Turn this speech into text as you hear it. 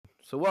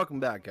So welcome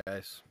back,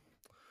 guys.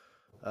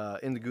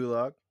 In the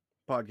Gulag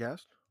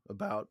podcast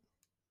about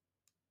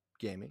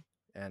gaming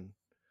and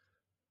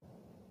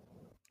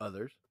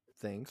others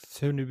things.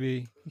 Soon to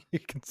be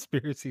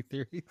conspiracy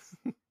theories.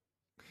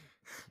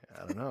 I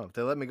don't know if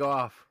they let me go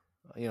off,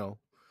 on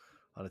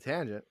a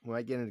tangent. We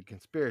might get into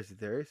conspiracy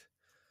theories.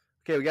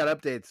 Okay, we got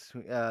updates.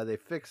 They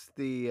fixed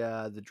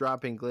the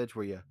dropping glitch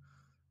where you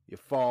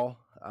fall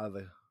out of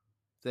the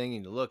thing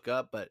and you look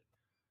up, but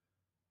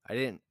I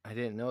didn't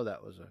know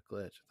that was a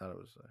glitch. I thought it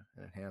was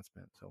an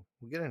enhancement. So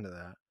we'll get into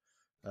that.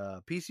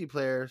 PC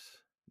players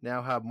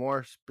now have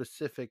more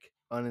specific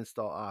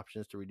uninstall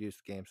options to reduce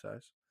the game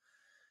size.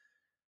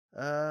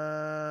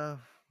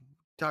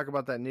 Talk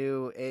about that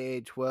new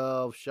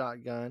AA-12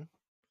 shotgun.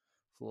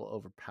 It's a little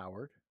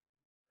overpowered.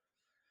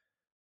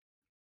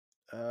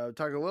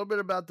 Talk a little bit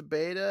about the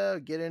beta.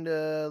 Get into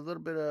a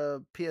little bit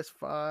of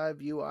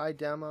PS5 UI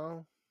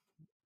demo.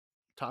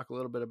 Talk a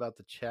little bit about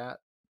the chat,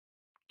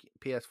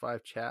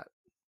 PS5 chat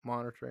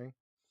monitoring.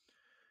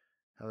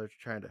 How they're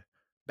trying to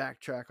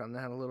backtrack on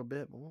that a little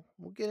bit, but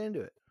we'll get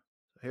into it.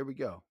 So here we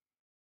go.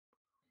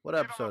 What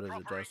episode is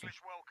it, Dustin?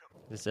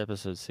 This is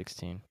episode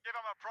 16. Give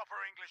him a proper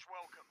English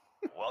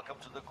welcome. Welcome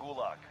to the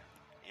Gulag.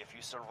 If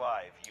you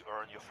survive, you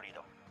earn your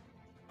freedom.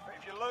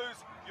 If you lose,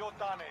 you're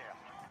done here.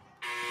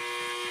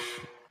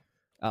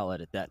 I'll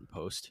edit that in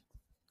post.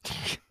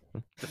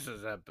 This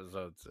is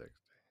episode 6.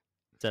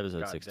 It's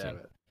episode God 16. damn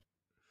it.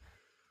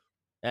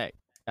 Hey,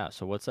 yeah,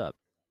 so what's up?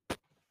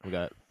 We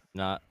got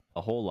not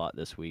a whole lot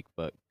this week,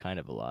 but kind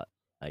of a lot,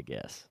 I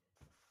guess.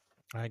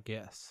 I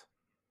guess.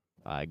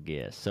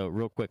 So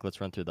real quick, let's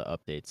run through the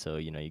updates. So,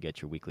 you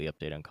get your weekly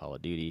update on Call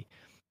of Duty.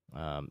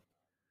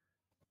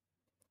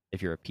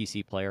 If you're a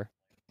PC player,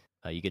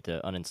 you get to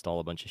uninstall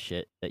a bunch of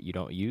shit that you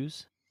don't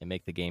use and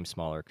make the game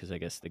smaller, because I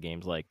guess the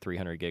game's like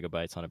 300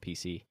 gigabytes on a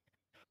PC.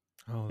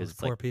 Oh, there's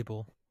 4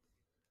 people.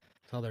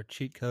 It's all their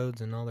cheat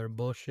codes and all their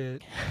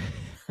bullshit.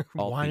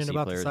 All Whining PC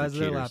about the players size are of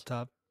their cheaters.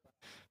 laptop.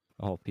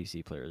 All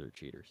PC players are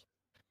cheaters.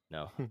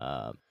 No.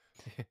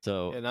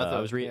 So Yeah, I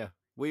was reading. Yeah.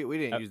 We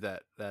didn't use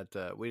that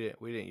we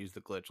didn't use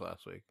the glitch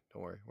last week.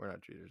 Don't worry, we're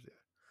not cheaters yet.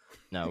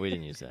 No, we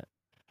didn't use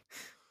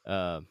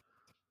that.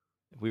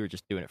 We were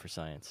just doing it for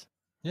science.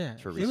 Yeah,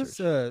 For it was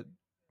research.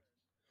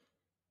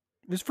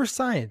 it was for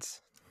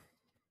science.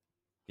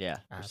 Yeah,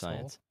 for Asshole.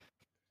 science.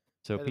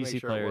 So Had to make PC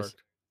sure it players,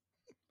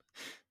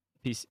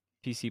 worked.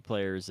 PC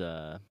players.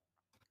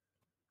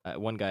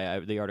 One guy,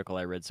 the article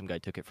I read, some guy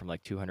took it from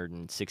like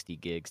 260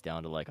 gigs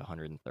down to like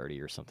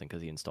 130 or something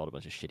because he installed a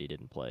bunch of shit he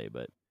didn't play.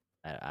 But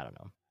I don't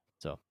know.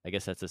 So I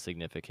guess that's a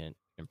significant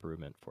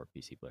improvement for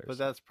PC players. But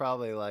that's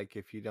probably like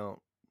if you don't.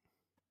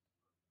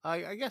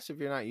 I guess if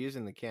you're not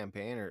using the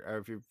campaign or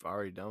if you've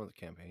already done with the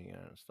campaign, you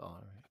gotta install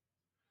it,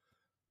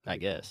 right? I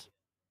guess.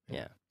 Yeah.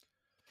 Yeah.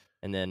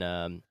 And then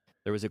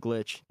there was a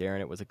glitch. Darren,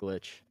 it was a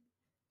glitch.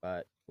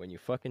 But when you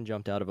fucking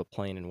jumped out of a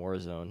plane in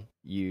Warzone,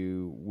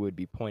 you would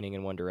be pointing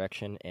in one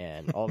direction,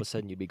 and all of a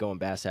sudden you'd be going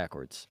bass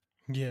backwards.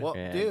 Yeah. Well,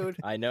 And dude,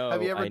 I know.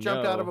 have you ever I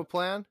jumped out of know. a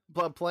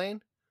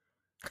plane?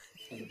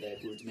 And the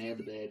backwards man,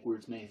 the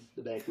backwards man,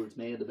 the backwards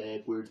man, the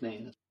backwards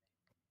man.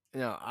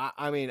 No,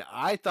 I mean,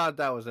 I thought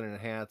that was an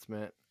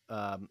enhancement.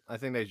 I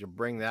think they should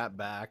bring that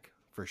back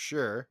for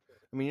sure.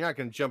 I mean, you're not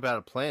going to jump out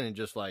of a plane and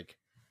just like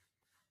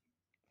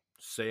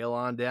sail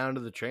on down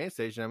to the train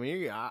station. I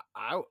mean,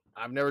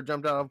 I've never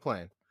jumped out of a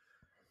plane.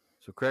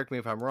 So correct me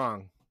if I'm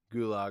wrong,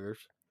 gulaggers.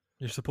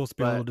 You're supposed to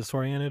be a little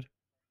disoriented.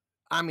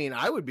 I mean,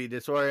 I would be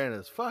disoriented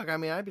as fuck. I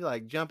mean, I'd be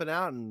like jumping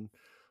out and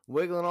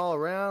wiggling all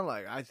around.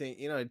 Like, I think,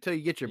 until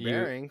you get your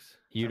bearings.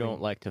 You I don't mean,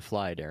 like to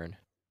fly, Darren.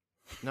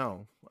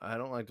 No, I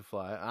don't like to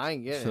fly. I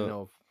ain't getting So-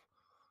 no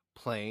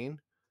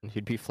plane.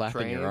 You'd be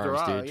flapping Trains your or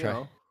arms,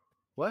 dude.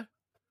 What?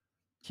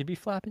 You'd be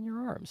flapping your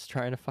arms,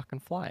 trying to fucking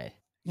fly.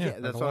 Yeah,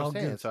 like that's a what I'm wild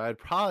saying. goose. So I'd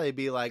probably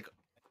be like,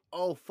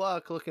 oh,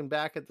 fuck, looking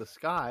back at the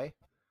sky.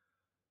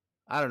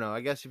 I don't know.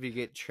 I guess if you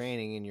get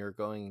training and you're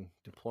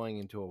deploying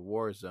into a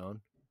war zone,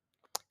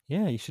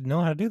 Yeah, you should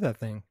know how to do that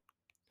thing.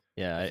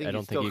 Yeah, I, I think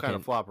don't still think you kind can.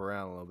 of flop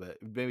around a little bit.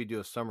 Maybe do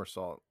a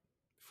somersault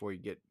before you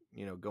get,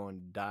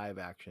 going dive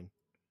action.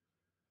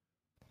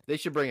 They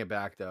should bring it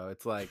back, though.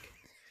 It's like,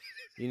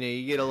 you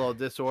get a little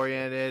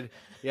disoriented.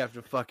 You have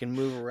to fucking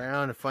move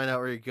around to find out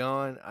where you're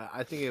going.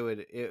 I think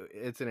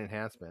it's an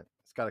enhancement.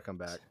 It's got to come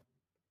back.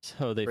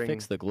 So they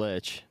fixed the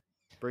glitch,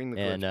 Bring the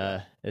glitch and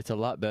back. it's a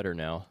lot better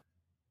now.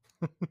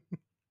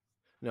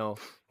 No,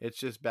 it's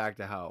just back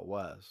to how it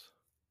was.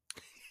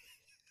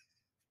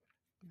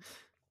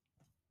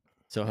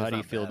 So how It's do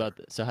you not feel better.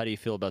 about how do you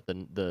feel about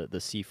the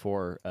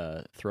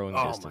C4 throwing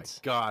Oh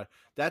distance? my god,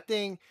 that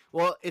thing!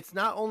 Well, it's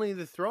not only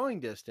the throwing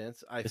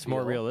distance. It's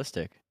more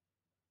realistic.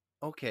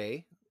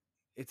 Okay,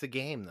 it's a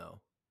game though.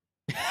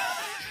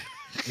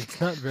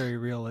 It's not very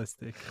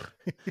realistic.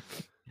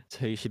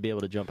 So you should be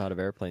able to jump out of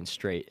airplanes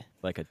straight,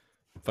 like a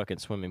fucking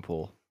swimming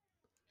pool.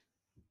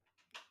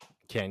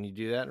 Can you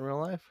do that in real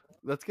life?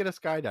 Let's get a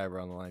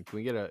skydiver on the line. Can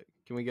we get an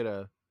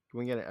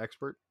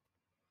expert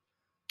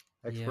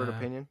Yeah.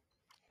 opinion?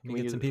 We Can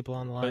we get some use it? people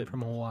on the line But-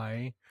 from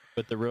Hawaii.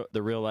 But the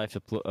real life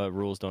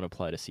rules don't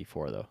apply to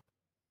C4 though.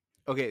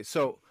 Okay,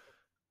 so,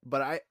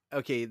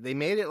 they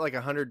made it like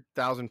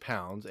 100,000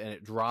 pounds, and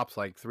it drops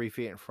like 3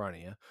 feet in front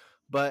of you.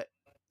 But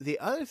the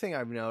other thing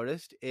I've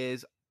noticed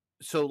is,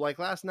 so like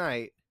last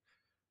night,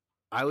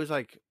 I was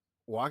like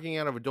walking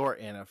out of a door,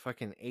 and a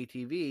fucking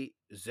ATV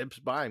zips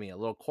by me, a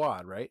little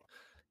quad, right?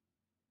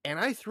 And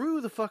I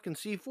threw the fucking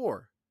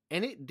C4,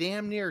 and it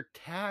damn near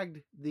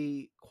tagged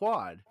the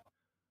quad.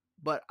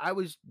 But I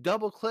was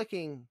double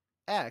clicking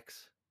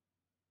X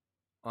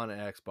on an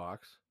Xbox,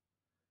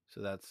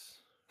 so that's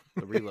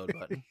the reload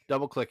button.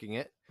 Double clicking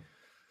it,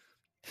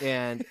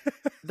 and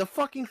the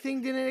fucking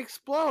thing didn't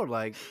explode.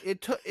 Like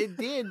it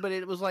did, but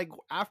it was like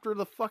after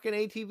the fucking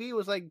ATV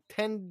was like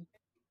 10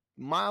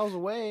 miles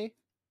away.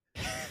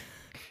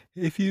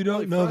 If you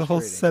don't Really know the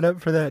whole frustrating.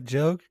 setup for that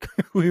joke,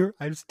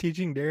 I was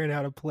teaching Darren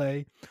how to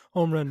play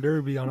Home Run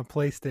Derby on a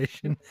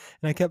PlayStation, and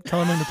I kept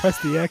telling him to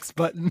press the X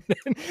button.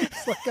 And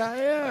he's like, I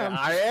am.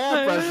 I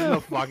am pressing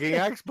the fucking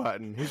X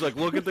button. He's like,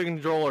 look at the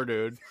controller,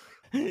 dude.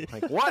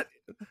 Like, what?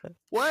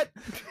 What?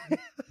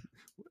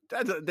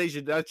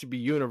 That should be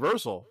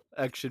universal.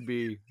 X should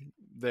be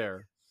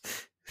there.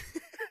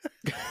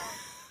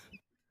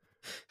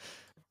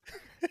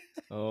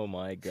 Oh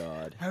my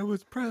god. I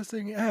was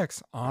pressing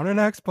X on an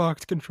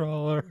Xbox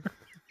controller.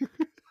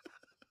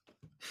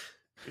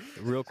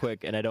 Real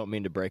quick, and I don't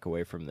mean to break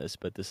away from this,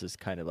 but this is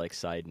kind of like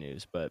side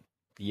news. But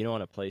you know,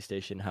 on a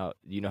PlayStation, how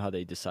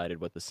they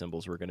decided what the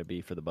symbols were going to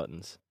be for the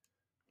buttons?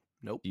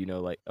 Nope. Do you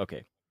know, like,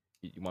 okay,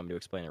 you want me to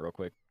explain it real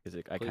quick? Because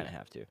I kind of Please.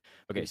 have to.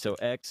 Okay, so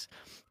X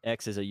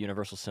is a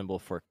universal symbol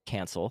for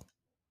cancel.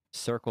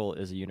 Circle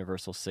is a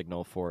universal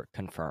signal for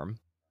confirm.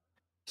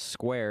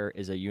 Square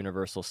is a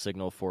universal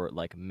signal for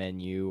like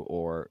menu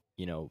or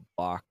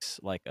box,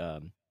 like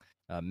a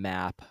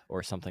map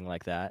or something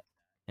like that.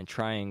 And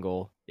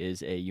triangle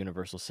is a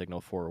universal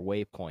signal for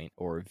waypoint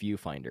or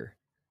viewfinder.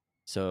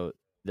 So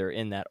they're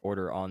in that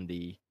order on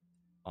the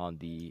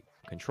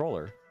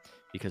controller,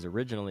 because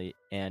originally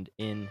and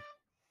in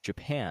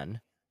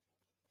Japan,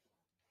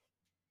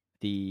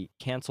 the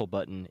cancel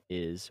button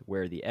is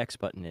where the X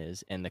button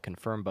is, and the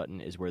confirm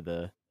button is where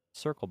the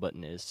circle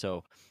button is.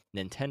 So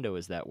Nintendo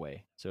is that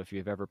way. So if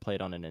you've ever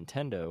played on a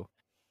Nintendo,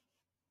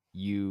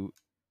 you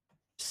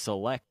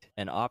select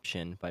an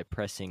option by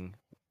pressing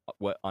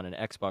what on an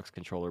Xbox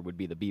controller would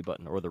be the B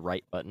button or the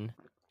right button.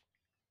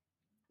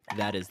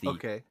 That is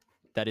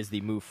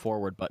the move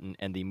forward button,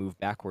 and the move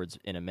backwards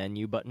in a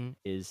menu button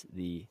is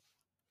the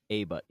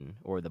A button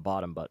or the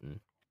bottom button.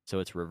 So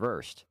it's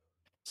reversed.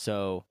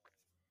 So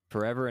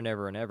forever and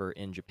ever and ever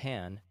in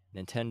Japan,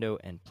 Nintendo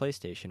and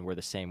PlayStation were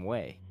the same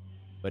way.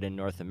 But in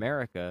North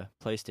America,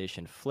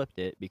 PlayStation flipped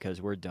it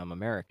because we're dumb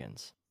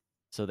Americans.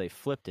 So they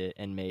flipped it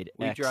and made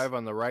We X. drive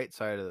on the right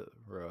side of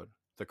the road,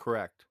 the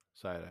correct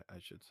side, I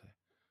should say.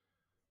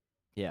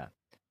 Yeah.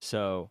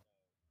 So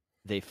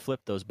they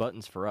flipped those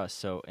buttons for us.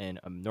 So in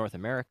North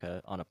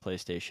America, on a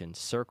PlayStation,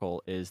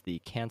 circle is the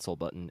cancel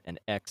button and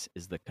X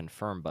is the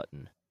confirm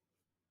button.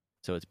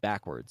 So it's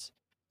backwards.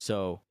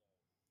 So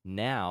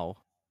now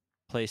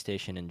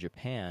PlayStation in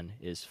Japan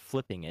is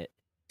flipping it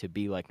to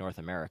be like North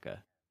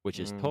America, which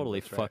is totally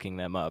that's right. fucking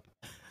them up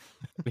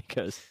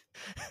because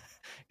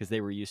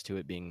they were used to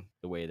it being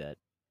the way that,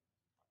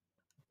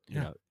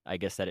 I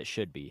guess that it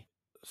should be.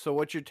 So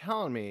what you're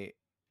telling me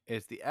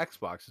is the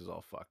Xbox is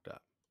all fucked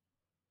up.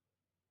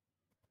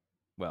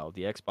 Well,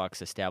 the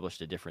Xbox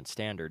established a different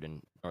standard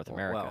in North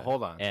America. Well,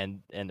 hold on.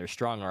 And they're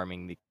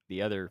strong-arming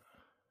the other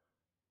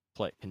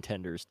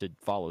contenders to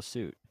follow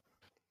suit.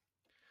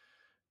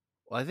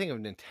 Well, I think of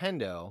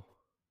Nintendo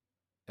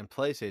and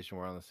PlayStation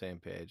were on the same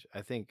page.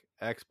 I think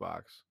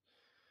Xbox,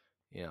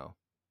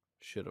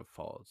 should have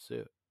followed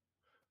suit.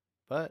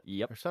 But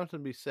there's something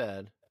to be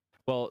said.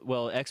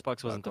 Well,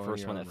 Xbox wasn't the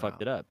first one that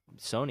fucked route. it up.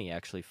 Sony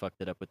actually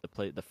fucked it up with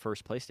the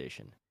first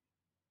PlayStation.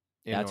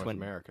 In That's North when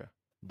America.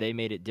 They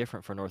made it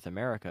different for North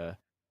America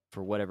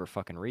for whatever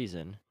fucking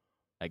reason.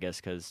 I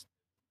guess because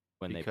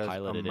they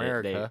piloted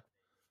America,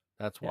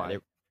 that's yeah, why.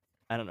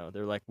 I don't know.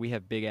 They're like, we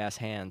have big ass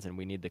hands and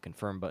we need the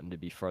confirm button to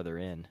be farther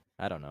in.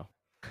 I don't know.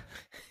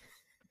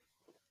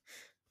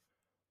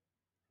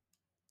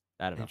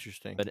 I don't know.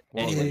 Interesting. But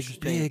well, anyway,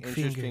 interesting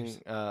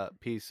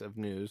piece of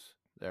news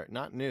there.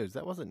 Not news.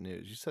 That wasn't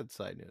news. You said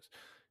side news.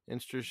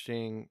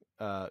 Interesting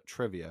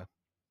trivia.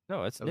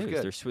 No, it's That was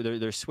news.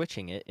 good. They're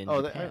switching it in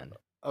Oh, Japan.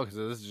 Okay,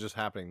 so this is just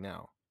happening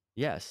now.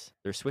 Yes,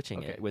 they're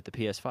switching it with the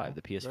PS5.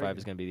 The PS5 very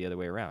is going to be the other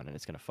way around, and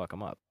it's going to fuck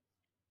them up.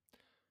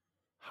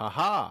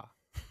 Haha.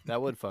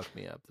 That would fuck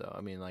me up, though.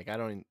 I mean, like, I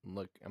don't even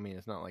look. I mean,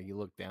 it's not like you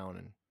look down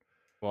and.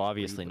 Well,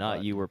 obviously the not.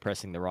 button. You were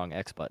pressing the wrong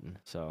X button,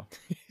 so.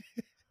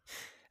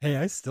 Hey,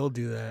 I still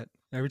do that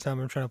every time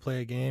I'm trying to play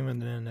a game, and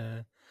then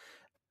if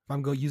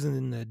I'm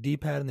using the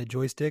D-pad and the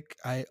joystick,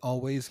 I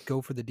always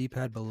go for the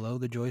D-pad below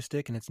the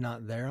joystick, and it's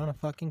not there on a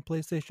fucking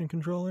PlayStation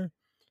controller.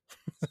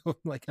 So,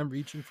 like, I'm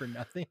reaching for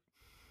nothing.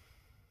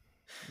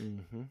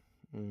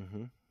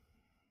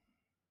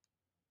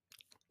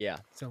 Yeah.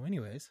 So,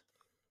 anyways.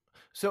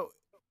 So,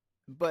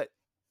 but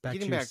Back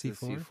getting to back to your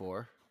the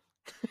C4.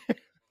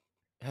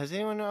 Has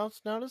anyone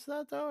else noticed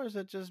that though, or is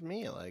it just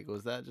me? Like,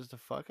 was that just a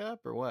fuck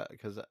up or what?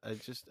 Because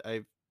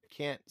I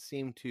can't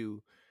seem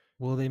to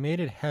Well, they made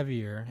it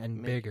heavier and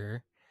make.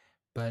 bigger,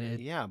 but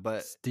Yeah,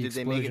 but the did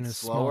they make explosion it is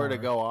slower to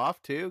smaller. go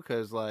off too?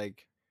 Because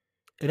like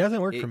It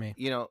doesn't work for me.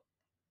 you know,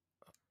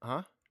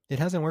 huh? It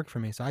hasn't worked for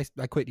me, so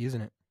I quit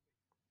using it.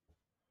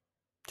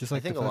 Just I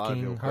like the think a lot of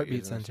people fucking quit heartbeat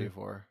using the sensor.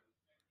 C4.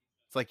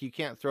 It's like you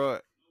can't throw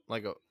it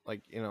like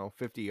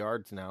 50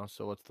 yards now.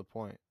 So what's the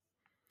point?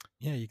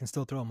 Yeah, you can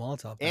still throw a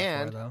Molotov that far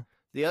And though.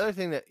 the other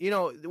thing that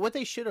what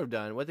they should have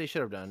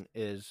done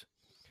is,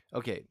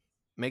 okay,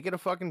 make it a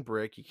fucking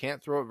brick. You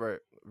can't throw it very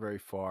very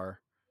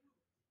far.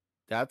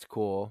 That's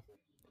cool,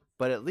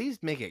 but at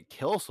least make it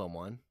kill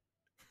someone.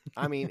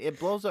 I mean, it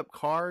blows up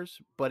cars,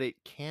 but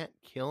it can't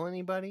kill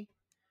anybody.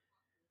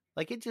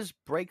 Like, it just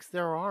breaks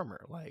their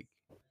armor. Like,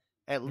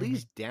 at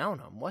least down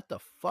them. What the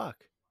fuck?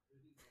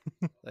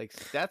 Like,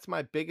 that's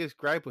my biggest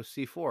gripe with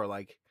C4.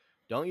 Like,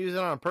 don't use it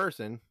on a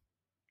person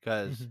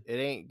because it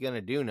ain't going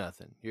to do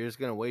nothing. You're just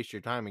going to waste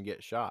your time and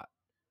get shot.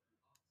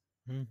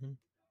 Mm-hmm.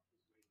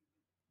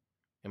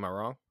 Am I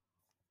wrong?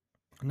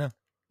 No,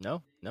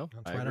 No,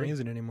 that's I why I don't agree. use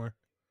it anymore.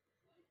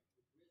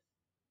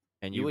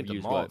 And You you went to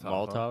use what, Molotov, huh?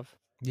 Molotov?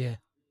 Yeah,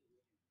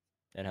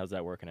 And how's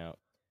that working out?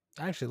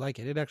 I actually like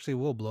it. It actually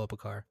will blow up a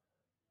car.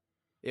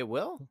 It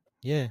will?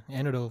 Yeah,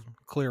 and it'll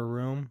clear a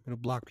room. It'll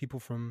block people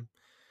from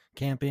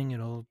camping.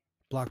 It'll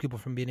block people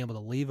from being able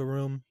to leave a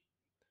room.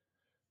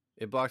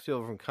 It blocks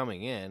people from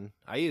coming in.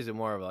 I use it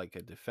more of like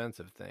a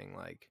defensive thing.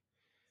 Like,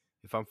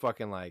 if I'm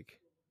fucking like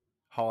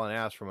hauling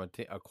ass from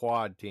a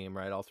quad team,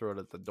 right, I'll throw it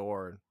at the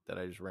door that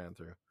I just ran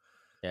through.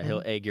 Yeah,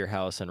 he'll egg your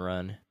house and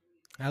run.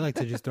 I like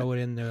to just throw it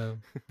in the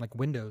like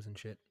windows and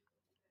shit.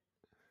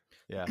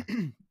 Yeah.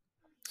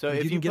 So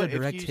if you can get a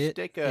direct if you hit,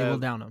 stick it will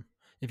down them.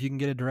 If you can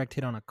get a direct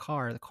hit on a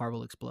car, the car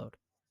will explode.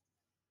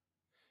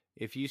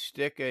 if you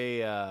stick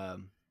a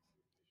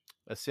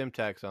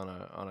Simtex on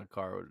a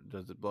car,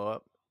 does it blow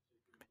up?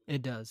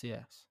 It does,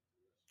 yes.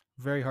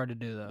 Very hard to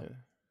do though.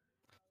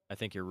 I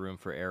think your room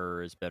for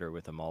error is better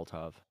with a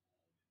Molotov.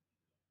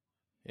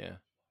 Yeah.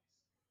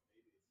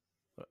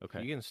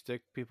 Okay. You can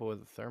stick people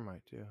with a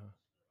thermite too. Huh?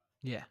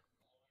 Yeah.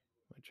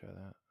 Might try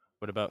that.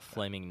 What about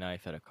flaming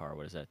knife at a car?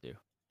 What does that do?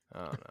 I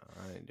don't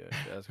know. I ain't doing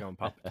shit. That's gonna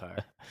pop the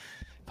tire.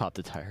 Pop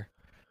the tire.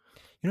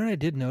 You know what I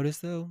did notice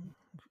though?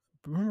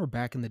 Remember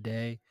back in the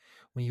day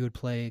when you would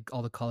play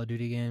all the Call of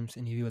Duty games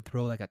and you would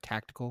throw like a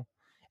tactical,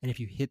 and if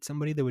you hit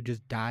somebody, they would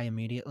just die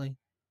immediately?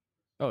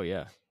 Oh,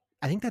 yeah.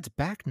 I think that's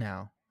back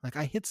now. Like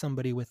I hit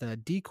somebody with a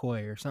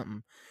decoy or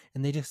something,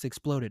 and they just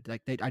exploded.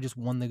 Like I just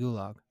won the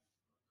gulag.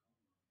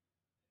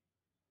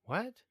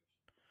 What?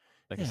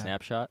 Like Yeah. a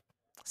snapshot?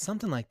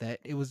 Something like that.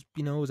 It was,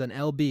 it was an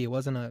LB. It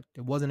wasn't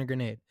a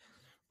grenade.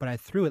 But I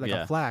threw it like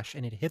Yeah. a flash,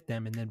 and it hit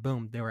them, and then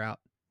boom, they were out.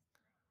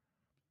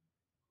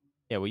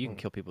 Yeah, well, you can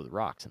kill people with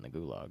rocks in the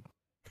gulag.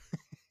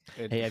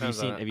 It Hey, have you depends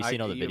on-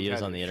 seen all the you've videos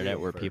had on to the internet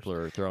shoot where first. people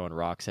are throwing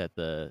rocks at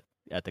the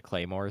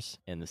claymores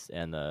and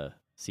the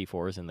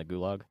C4s in the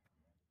gulag?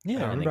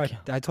 Yeah, And remember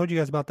they I told you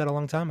guys about that a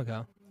long time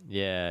ago.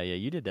 Yeah,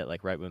 you did that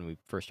like right when we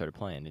first started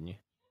playing, didn't you?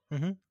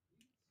 Mm-hmm. And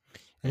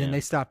then Yeah.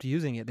 they stopped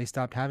using it. They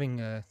stopped having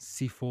a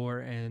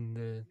C4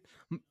 and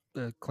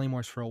the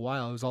claymores for a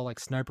while. It was all like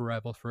sniper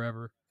rifles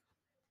forever.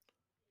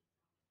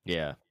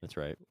 Yeah, that's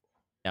right.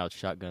 Now it's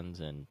shotguns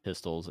and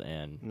pistols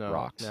and No,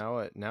 rocks. now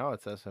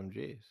it's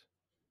SMGs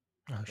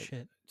Oh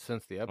shit!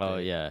 since the update. Oh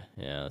yeah,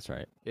 that's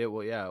right. It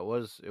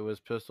was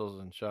pistols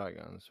and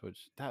shotguns,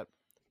 which that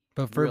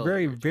But for a really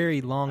very irritates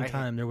very me. long I hate-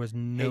 time, there was hate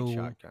no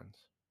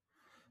shotguns.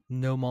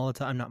 not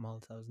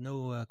Molotovs,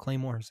 no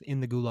claymores in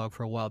the gulag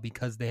for a while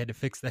because they had to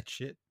fix that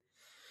shit.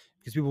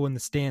 Because people in the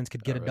stands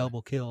could get Oh, a really?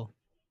 double kill.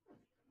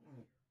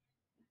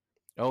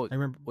 Oh, I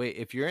remember. wait,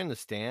 if you're in the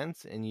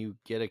stands and you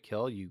get a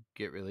kill, you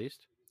get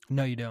released?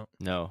 No, you don't.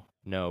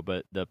 No,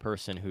 but the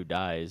person who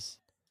dies,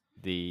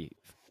 the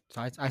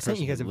So I sent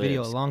you person guys a who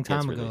video a lives long gets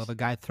time ago released. of a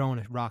guy throwing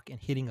a rock and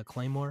hitting a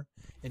claymore,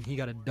 and he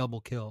got a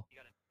double kill.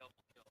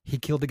 He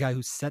killed the guy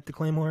who set the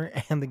claymore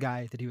and the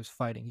guy that he was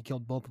fighting. He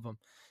killed both of them.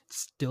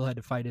 Still had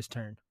to fight his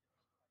turn.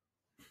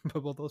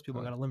 But both those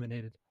people Huh. got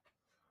eliminated.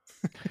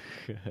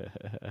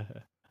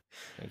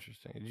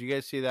 Interesting. Did you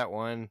guys see that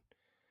one?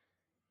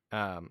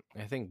 I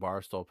think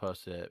Barstool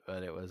posted it,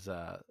 but it was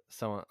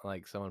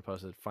someone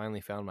posted,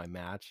 finally found my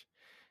match,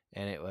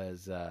 and it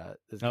was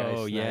this guy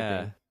Oh yeah,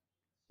 sniping,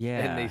 yeah.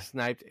 and they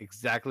sniped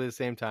exactly the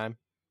same time.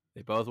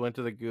 They both went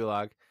to the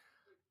gulag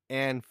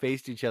and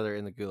faced each other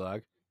in the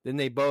gulag. Then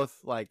they both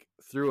like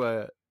threw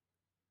a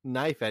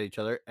knife at each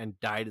other and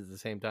died at the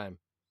same time.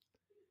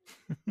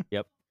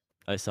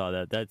 I saw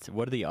that.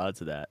 What are the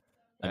odds of that?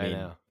 I mean,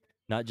 know.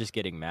 not just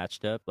getting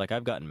matched up. Like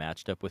I've gotten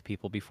matched up with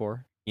people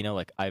before.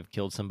 Like I've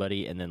killed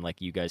somebody, and then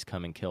like you guys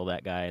come and kill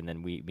that guy, and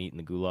then we meet in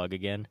the gulag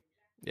again.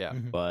 Yeah.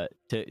 Mhm. But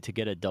to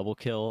get a double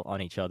kill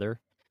on each other,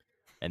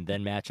 and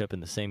then match up in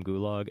the same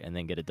gulag, and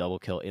then get a double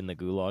kill in the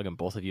gulag, and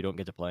both of you don't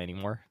get to play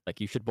anymore.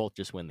 Like you should both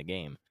just win the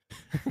game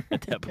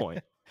at that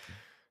point.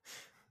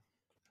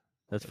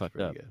 That's fucked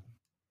pretty up. good.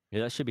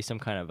 Yeah, that should be some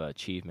kind of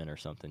achievement or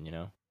something,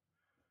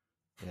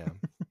 Yeah.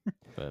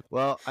 But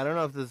Well, I don't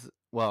know if this.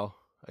 Well,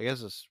 I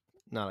guess it's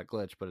not a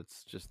glitch, but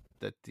it's just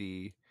that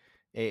the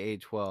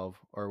AA-12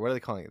 or what are they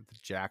calling it? The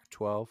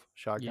JAK-12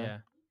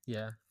 shotgun.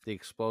 Yeah. The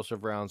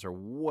explosive rounds are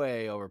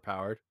way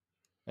overpowered,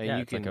 and yeah,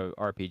 you it's can like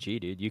a RPG,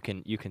 dude. You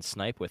can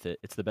snipe with it.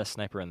 It's the best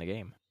sniper in the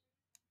game.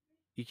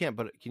 you can't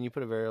put. Can you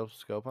put a variable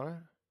scope on it?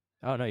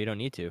 Oh no, you don't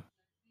need to. You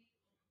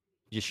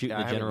just shoot Yeah, in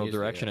I the haven't general used it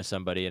direction yet. of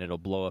somebody, and it'll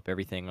blow up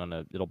everything on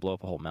a. It'll blow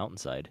up a whole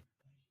mountainside.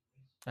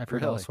 I've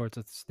heard all Really? sorts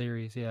of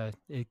theories. Yeah,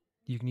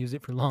 you can use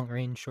it for long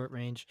range, short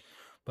range,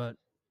 but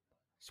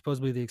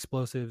supposedly the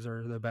explosives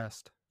are the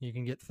best. You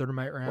can get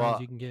thermite rounds,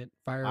 Well, you can get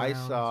fire I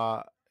rounds.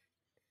 saw.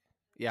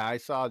 Yeah, I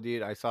saw,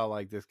 dude. I saw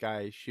like this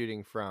guy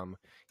shooting from.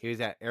 He was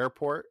at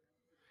airport,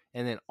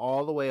 and then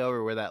all the way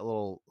over where that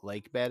little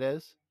lake bed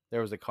is,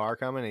 there was a car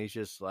coming, and he's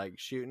just like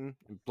shooting,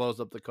 and blows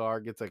up the car,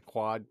 gets a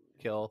quad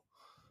kill.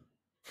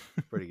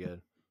 Pretty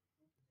good.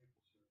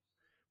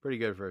 Pretty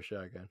good for a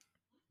shotgun.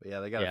 But yeah,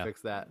 they got to Yeah.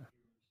 fix that.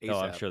 Oh,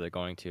 I'm ASAP. sure they're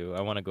going to.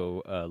 I want to go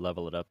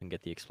level it up and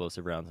get the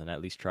explosive rounds and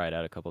at least try it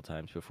out a couple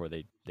times before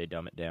they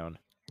dumb it down.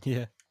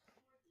 Yeah.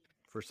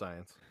 For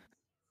science.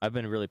 I've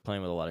been really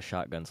playing with a lot of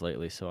shotguns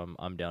lately, so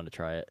I'm down to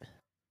try it.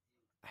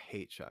 I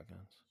hate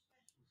shotguns.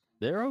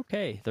 They're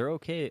okay. They're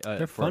okay.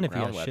 They're for a fun if you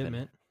ground have weapon.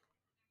 shipment.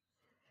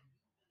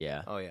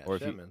 Yeah. Oh yeah, Or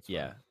if you, shipment's fun.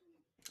 yeah,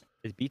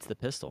 it beats the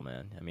pistol,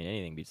 man. I mean,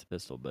 anything beats the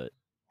pistol, but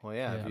Well,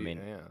 yeah. Yeah. If I you,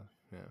 mean-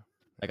 yeah.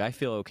 like I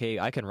feel okay.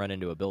 I can run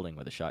into a building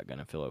with a shotgun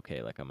and feel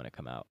okay, like I'm gonna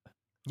come out.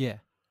 Yeah.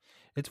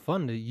 It's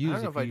fun to use I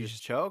don't know if if I you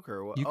just choke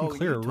or what. you can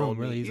clear a room told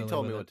really me, easily You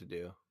told with me it. what to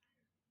do.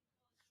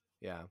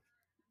 Yeah,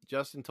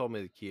 Justin told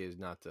me the key is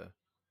not to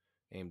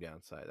aim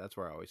down sight. That's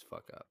where I always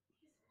fuck up.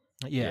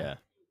 yeah,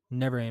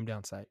 never aim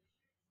down sight.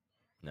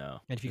 No.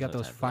 And if you there's got no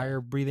those time for that.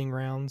 fire breathing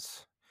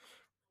rounds,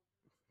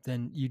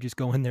 then you just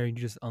go in there and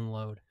you just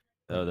unload.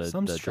 Oh, But the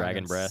some dragon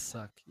shotguns breath.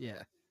 suck.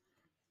 Yeah.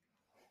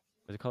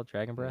 Was it called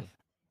Dragon Breath?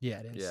 Yeah,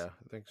 it is. Yeah,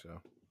 I think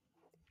so.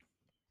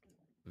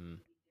 Mm.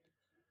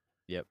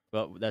 Yep.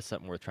 Well, that's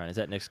something worth trying. Is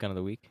that Nick's gun of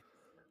the week?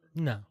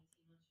 No.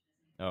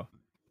 Oh,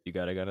 you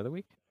got a gun of the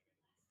week?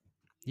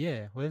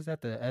 Yeah. What is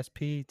that? The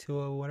SP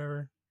 20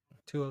 whatever?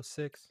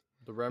 206?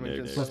 The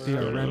Remington. Nick. Supposed to be a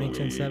 700?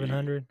 Remington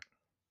 700.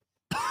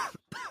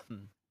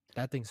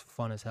 That thing's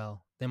fun as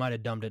hell. They might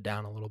have dumbed it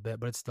down a little bit,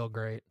 but it's still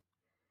great.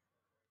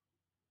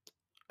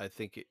 I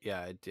think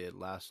it did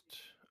last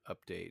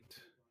update.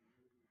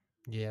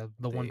 Yeah,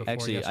 the one They- before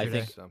Actually, I yesterday.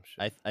 think- some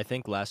shit. I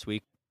think last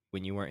week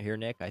when you weren't here,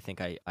 Nick, I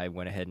think I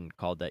went ahead and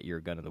called that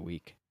your gun of the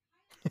week.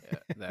 Yeah,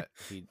 that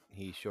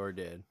he sure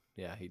did.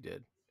 Yeah, he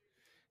did.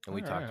 And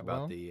we All talked right, about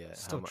well, the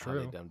still how they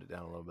true. dumbed it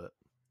down a little bit.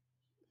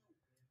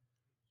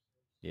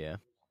 Yeah.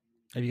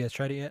 Have you guys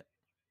tried it yet?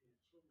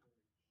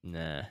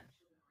 Nah.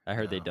 I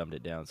heard they No. dumbed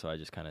it down, so I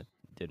just kind of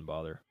didn't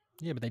bother.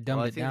 Yeah, but they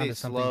dumbed I it think down they to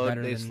something slowed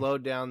better they than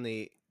slowed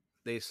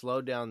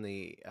down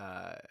the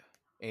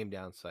aim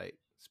down sight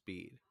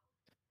speed.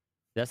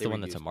 That's They the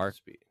one that's a reduced the mark.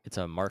 speed. It's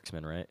a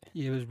marksman, right?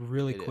 Yeah, it was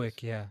really It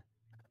quick. is. Yeah.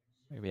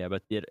 Yeah,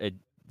 but it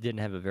didn't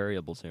have a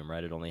variable zoom,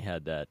 right? It only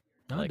had that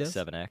No, like it does.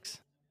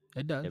 7x.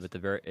 It does. Yeah,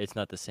 but it's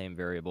not the same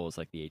variable as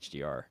like the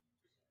HDR.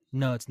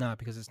 No, it's not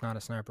because it's not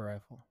a sniper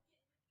rifle.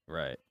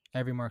 Right.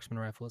 Every marksman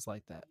rifle is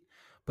like that.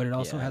 But it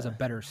also has a Yeah.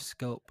 better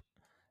scope.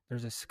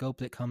 There's a scope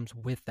that comes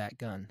with that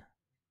gun.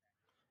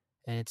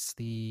 And it's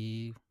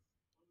the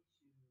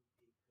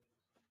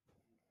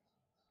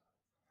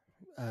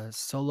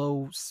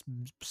solo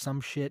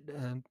some shit,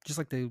 just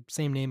like the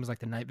same name as like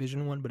the night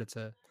vision one, but it's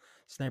a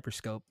sniper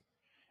scope.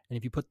 And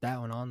if you put that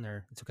one on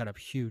there, it's got a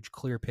huge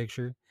clear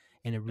picture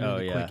and a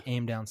really yeah. quick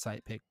aim down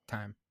sight pick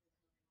time.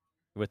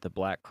 With the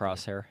black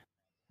crosshair.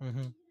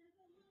 Mm-hmm.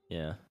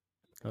 Yeah.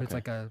 But it's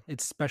like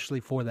it's specially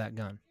for that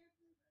gun.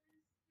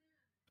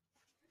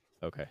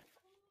 Okay.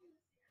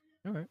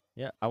 All right.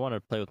 Yeah, I want to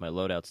play with my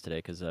loadouts today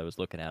because I was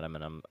looking at them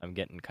and I'm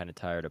getting kind of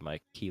tired of my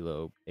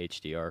Kilo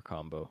HDR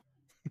combo.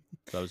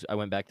 So I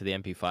went back to the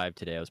MP5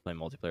 today. I was playing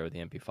multiplayer with the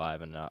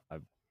MP5 and I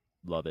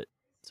love it.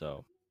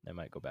 So I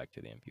might go back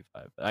to the MP5.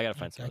 But I gotta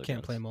find some. I other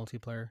can't play guns.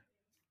 multiplayer.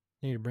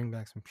 I need to bring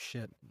back some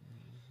shit.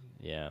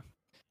 Yeah,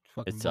 It's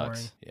fucking it boring.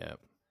 sucks. Yeah.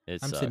 It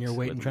I'm sucks. sitting here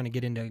waiting, With- trying to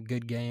get into a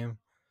good game,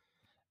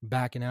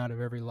 backing out of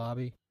every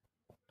lobby.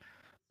 I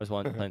was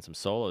playing some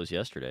solos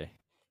yesterday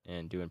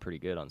and doing pretty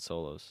good on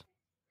solos.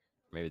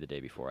 Maybe the day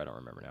before, I don't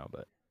remember now,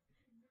 but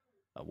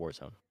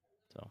Warzone.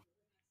 So,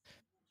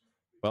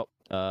 well,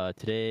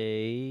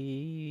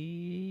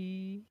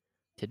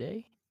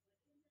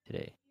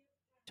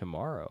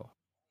 tomorrow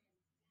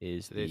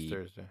is Today's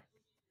Thursday.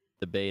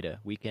 the beta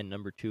weekend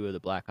number 2 of the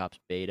Black Ops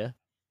beta.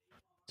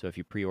 So if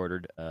you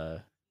pre-ordered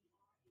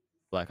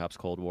Black Ops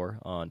Cold War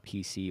on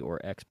PC or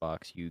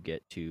Xbox, you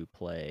get to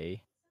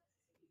play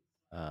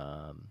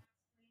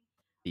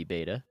the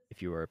beta.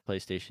 If you are a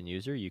PlayStation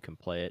user, you can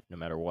play it no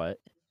matter what,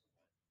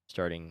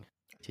 starting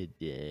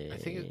today. I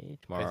think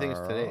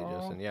it's today,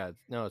 Justin. Yeah,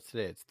 it's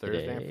today. It's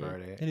Thursday Today. and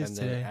Friday. It is and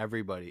today. then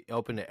everybody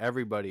open to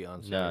everybody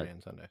on Saturday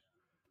and Sunday.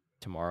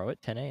 Tomorrow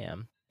at 10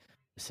 a.m.,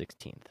 the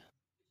 16th.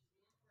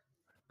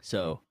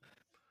 So,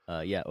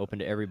 yeah, open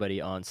to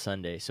everybody on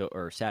Sunday.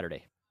 Or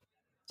Saturday.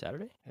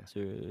 Saturday, Yeah.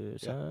 so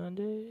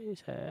Sunday,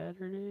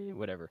 Saturday,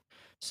 whatever.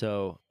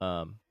 So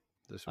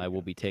This I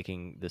will weekend. be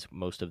taking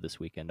most of this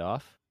weekend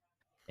off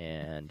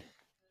and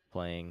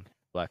playing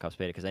Black Ops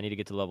Beta because I need to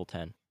get to level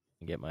 10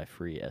 and get my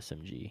free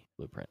SMG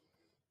blueprint.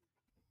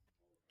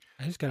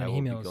 I just got I an will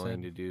email be that going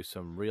said to do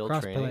some real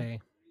training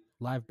crossplay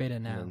live beta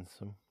and now. then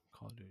some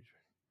Call of Duty training.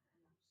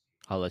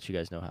 I'll let you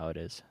guys know how it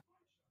is.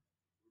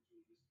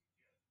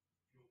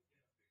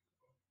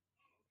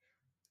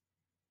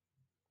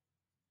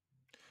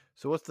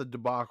 So what's the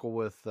debacle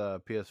with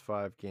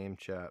PS5 game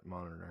chat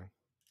monitoring?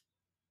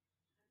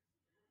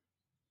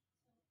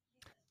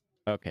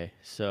 Okay,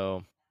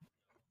 so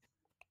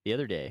the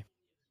other day,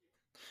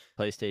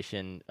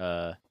 PlayStation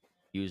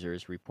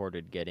users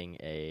reported getting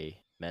a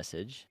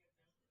message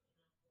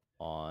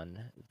on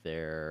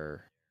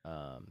their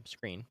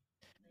screen,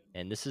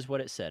 and this is what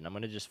it said. And I'm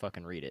gonna just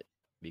fucking read it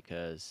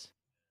because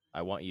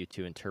I want you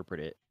to interpret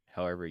it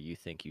however you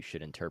think you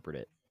should interpret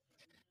it.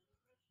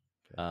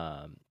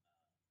 Okay.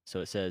 So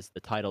it says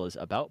the title is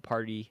About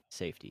Party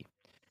Safety.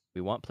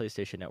 We want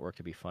PlayStation Network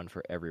to be fun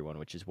for everyone,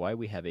 which is why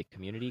we have a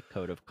community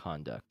code of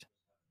conduct.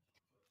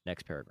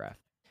 Next paragraph.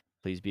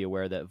 Please be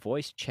aware that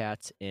voice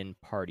chats in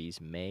parties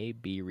may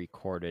be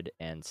recorded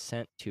and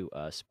sent to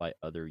us by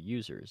other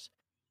users.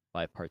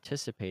 By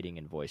participating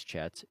in voice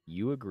chats,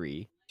 you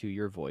agree to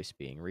your voice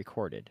being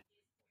recorded.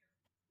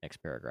 Next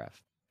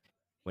paragraph.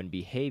 When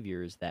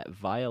behaviors that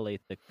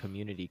violate the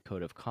community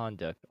code of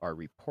conduct are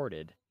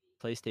reported,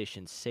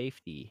 PlayStation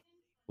Safety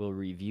will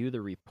review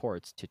the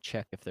reports to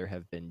check if there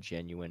have been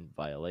genuine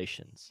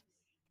violations.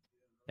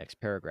 Next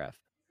paragraph.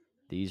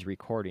 These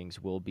recordings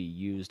will be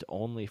used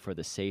only for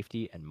the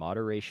safety and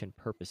moderation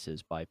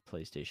purposes by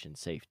PlayStation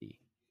Safety.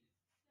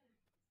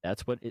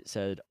 That's what it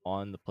said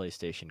on the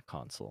PlayStation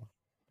console.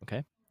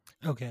 Okay?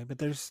 Okay, but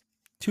there's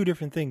two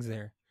different things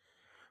there.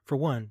 For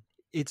one,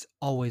 it's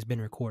always been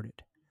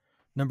recorded.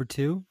 Number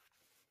two,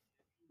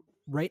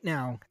 right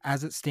now,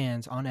 as it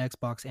stands on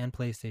Xbox and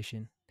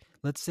PlayStation,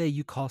 let's say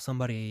you call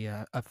somebody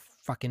a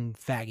fucking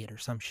faggot or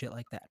some shit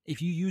like that.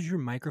 If you use your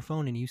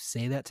microphone and you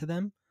say that to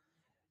them,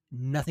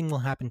 nothing will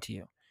happen to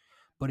you.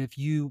 But if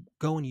you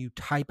go and you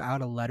type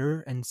out a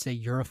letter and say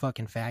you're a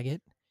fucking faggot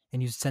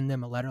and you send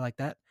them a letter like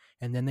that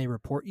and then they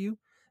report you,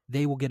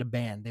 they will get a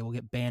ban. They will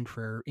get banned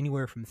for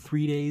anywhere from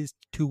 3 days,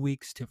 2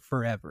 weeks to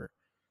forever.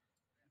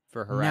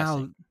 For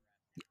harassing.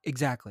 Now,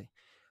 exactly.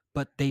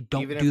 But they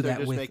don't Even do if they're that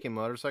just with making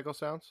motorcycle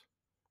sounds?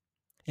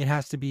 it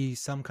has to be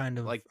some kind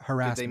of Like,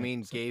 harassment. did they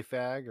mean gay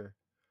fag or?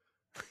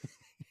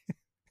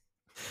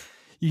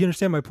 You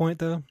understand my point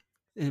though?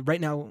 Right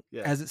now,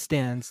 Yeah. as it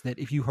stands, that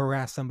if you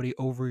harass somebody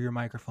over your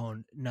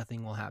microphone,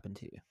 nothing will happen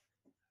to you.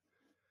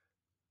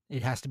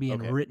 It has to be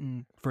in Okay.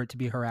 written for it to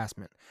be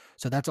harassment.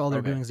 So that's all they're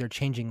Okay. doing is they're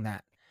changing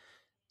that.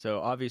 So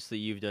obviously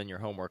you've done your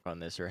homework on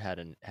this or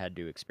had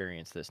to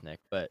experience this, Nick.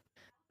 But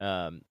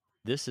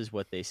this is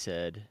what they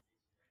said.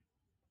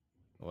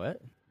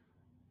 What?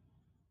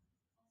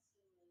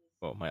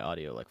 Oh, my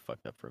audio like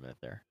fucked up for a minute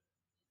there.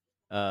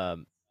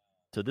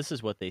 So this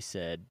is what they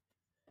said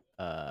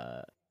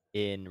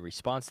in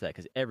response to that,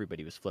 because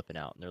everybody was flipping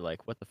out and they're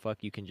like, "What the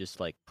fuck? You can just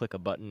like click a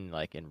button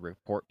like and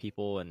report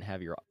people and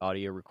have your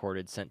audio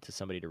recorded, sent to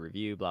somebody to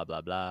review, blah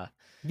blah blah."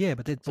 Yeah,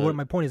 but So- what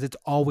my point is, it's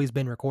always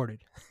been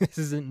recorded. This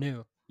isn't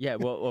new. Yeah,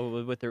 well,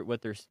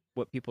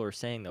 what people are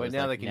saying though But is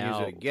now like they can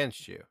use it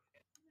against you.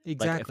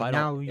 Exactly. Like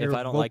Now if your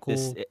I don't vocal like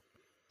this,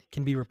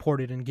 can be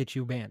reported and get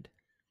you banned.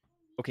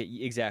 okay,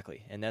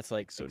 exactly, and that's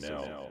like so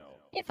now.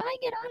 If I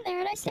get on there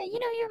and I say, you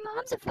know, your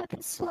mom's a fucking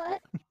slut,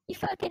 you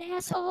fucking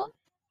asshole.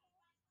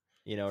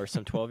 You know, or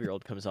some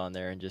 12-year-old comes on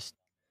there and just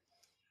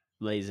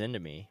lays into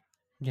me,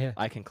 Yeah.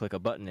 I can click a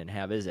button and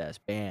have his ass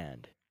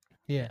banned,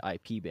 Yeah.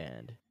 IP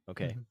banned.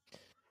 Okay, Mhm.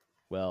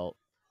 well,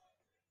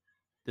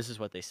 this is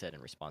what they said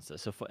in response to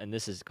this. So, and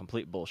this is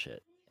complete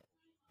bullshit.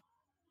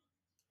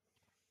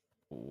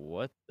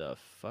 What the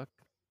fuck?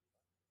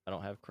 I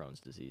don't have Crohn's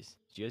disease.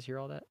 Did you guys hear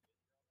all that?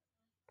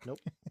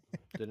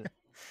 Didn't.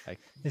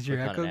 Is your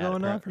clicked on echo an ad,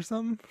 going off appar- or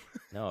something?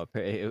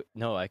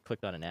 No, I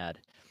clicked on an ad.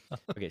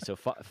 Okay, so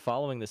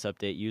following this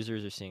update,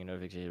 users are seeing a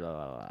notification. Blah,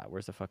 blah, blah.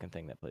 Where's the fucking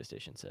thing that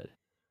PlayStation said?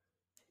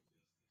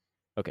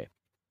 Okay,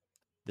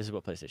 this is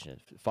what PlayStation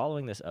is.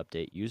 Following this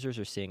update, users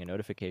are seeing a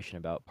notification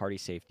about party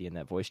safety and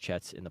that voice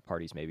chats in the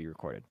parties may be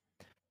recorded.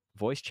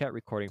 Voice chat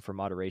recording for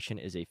moderation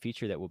is a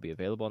feature that will be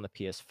available on the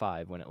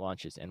PS5 when it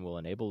launches and will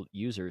enable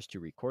users to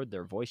record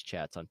their voice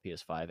chats on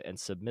PS5 and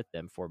submit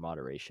them for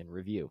moderation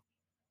review.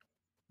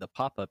 The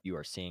pop-up you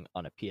are seeing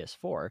on a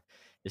PS4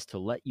 is to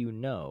let you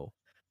know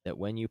that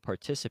when you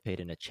participate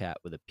in a chat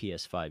with a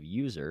PS5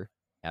 user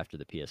after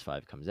the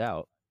PS5 comes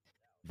out,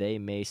 they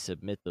may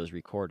submit those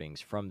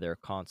recordings from their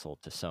console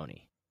to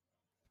Sony.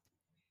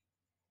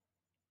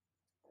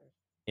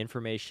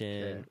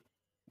 Information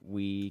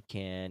we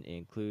can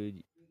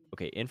include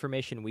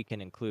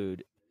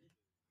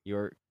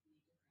your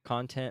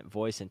content,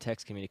 voice, and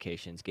text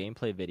communications,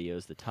 gameplay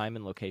videos, the time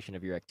and location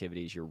of your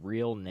activities, your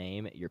real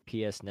name, your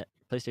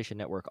PlayStation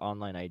Network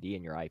online ID,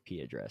 and your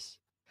IP address.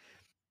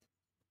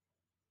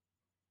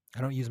 I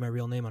don't use my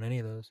real name on any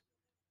of those.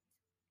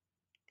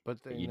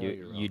 But they You know do you're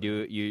you wrong.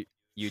 do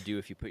you do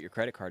if you put your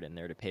credit card in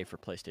there to pay for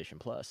PlayStation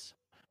Plus.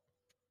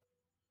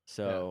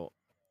 So,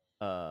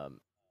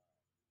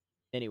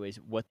 anyways,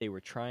 what they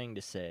were trying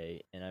to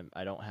say, and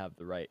I don't have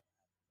the right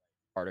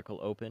article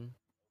open,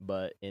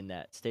 but in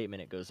that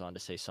statement it goes on to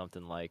say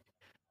something like,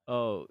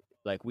 "Oh,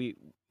 like we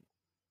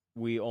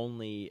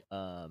only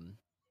uh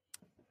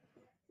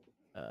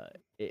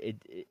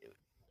it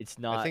it's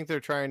I not think they're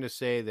trying to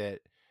say that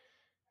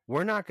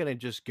we're not going to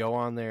just go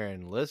on there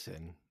and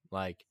listen.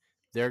 Like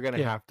they're going to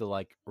Yeah. have to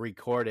like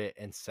record it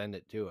and send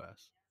it to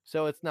us.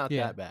 So it's not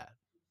Yeah. that bad,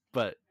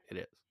 but it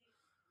is.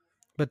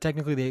 But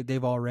technically,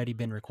 they've already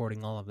been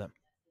recording all of them,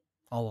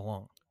 all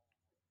along.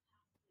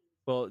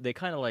 well, they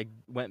kind of like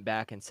went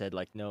back and said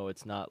like, no,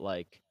 it's not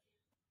like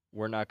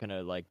we're not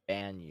gonna like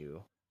ban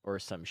you or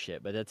some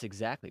shit, but that's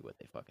exactly what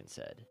they fucking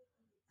said.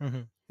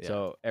 Mm-hmm. Yeah.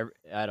 So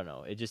I don't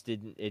know. It just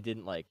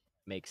didn't like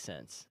make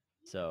sense.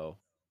 So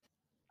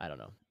I don't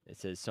know. It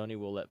says Sony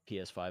will let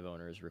PS5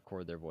 owners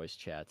record their voice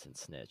chats and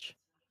snitch.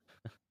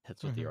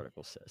 That's what the Mhm.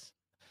 article says.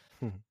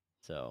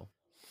 So,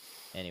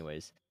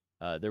 anyways,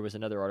 there was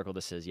another article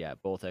that says, yeah,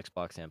 both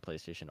Xbox and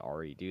PlayStation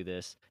already do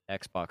this.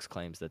 Xbox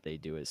claims that they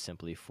do it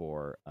simply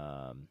for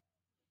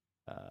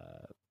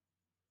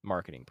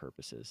marketing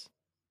purposes.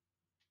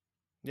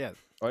 Yeah.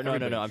 Or no,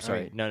 everybody- I'm I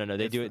sorry. mean, No.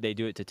 They it's do the- it. They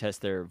do it to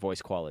test their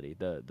voice quality,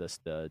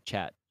 the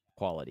chat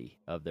quality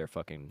of their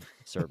fucking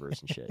servers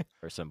and shit,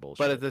 or some bullshit.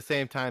 But at the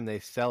same time, they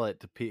sell it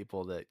to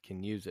people that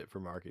can use it for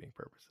marketing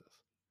purposes.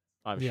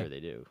 I'm Yeah. sure they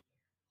do.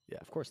 Yeah.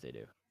 Of course they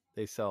do.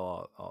 They sell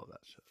all of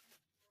that shit.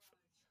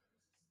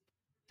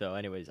 So,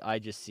 anyways, I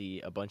just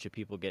see a bunch of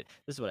people get.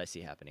 This is what I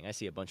see happening. I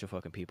see a bunch of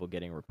fucking people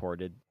getting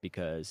reported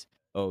because,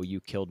 oh,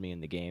 you killed me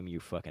in the game, you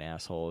fucking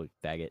asshole,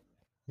 faggot,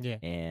 Yeah.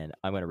 and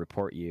I'm gonna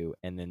report you,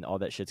 and then all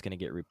that shit's gonna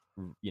get,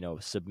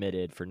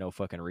 submitted for no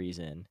fucking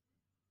reason,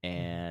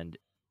 and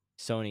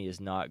Sony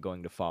is not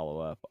going to follow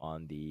up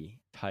on the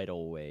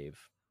tidal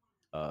wave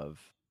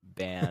of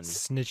ban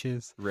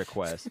Snitches.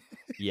 requests.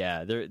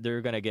 Yeah,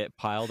 they're gonna get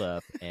piled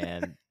up,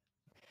 and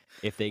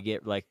if they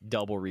get like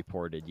double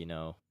reported,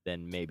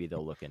 then maybe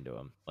they'll look into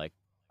them. Like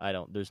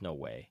there's no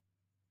way.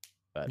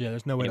 But Yeah,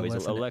 there's no way anyways, to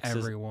listen Alexa's- to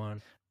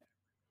everyone.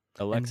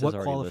 Alexa's what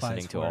already qualifies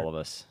listening to for all it? of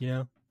us. You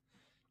know?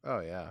 Oh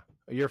yeah,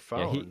 your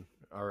phone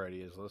Yeah, already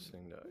is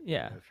listening to it.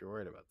 Yeah. If you're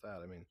worried about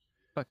that, I mean,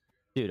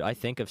 Dude, I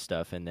think of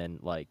stuff and then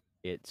like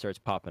it starts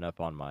popping up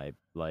on my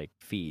like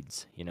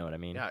feeds. You know what I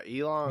mean? yeah,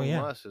 Elon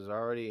yeah. Musk is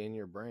already in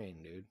your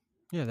brain, dude.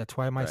 Yeah, that's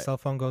why my Right. cell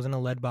phone goes in a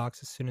lead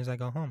box as soon as I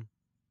go home.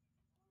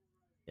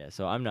 Yeah.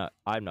 So I'm not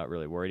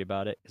really worried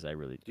about it because I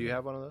really Do you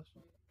have one of those?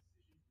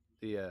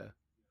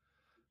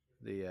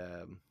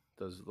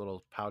 Those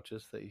little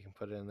pouches that you can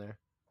put in there.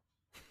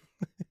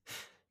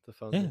 The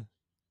phone. Yeah.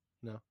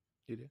 No,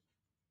 you do.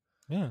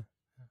 Yeah.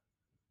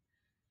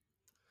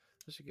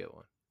 I should get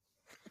one.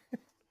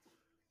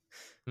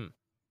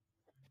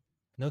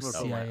 No I'm gonna put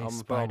my- CIA I'm gonna put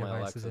spy all my devices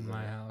Alexas in in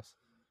my there. house.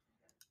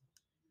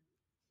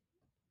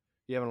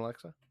 You have an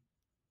Alexa?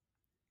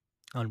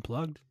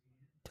 Unplugged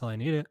till I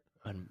need it.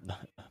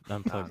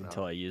 Unplugged No.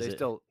 until I use they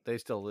it. They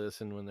still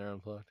listen when they're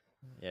unplugged.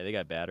 Yeah, they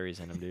got batteries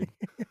in them, dude.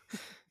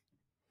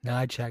 No,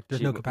 I checked. There's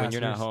She- no capacitors. When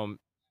you're not home,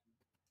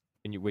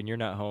 when you're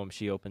not home,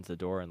 she opens the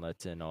door and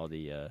lets in all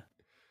the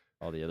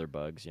other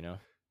bugs. You know.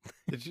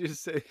 Did you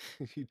just say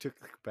you took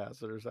the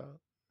capacitors out?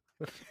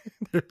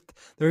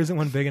 there isn't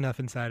one big enough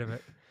inside of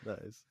it.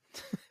 Nice.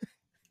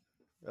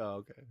 Oh,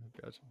 okay,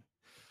 gotcha.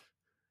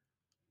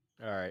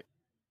 All right.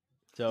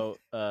 So,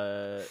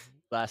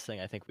 last thing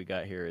I think we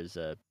got here is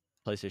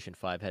PlayStation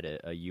 5 had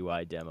a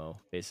UI demo,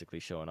 basically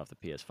showing off the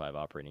PS5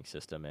 operating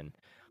system, and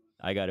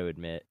I got to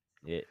admit,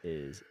 it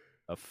is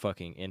a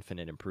fucking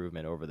infinite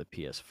improvement over the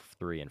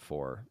PS3 and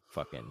 4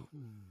 fucking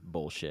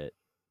bullshit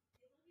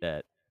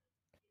that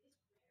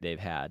they've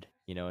had.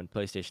 And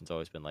PlayStation's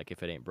always been like,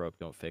 if it ain't broke,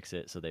 don't fix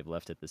it. So they've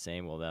left it the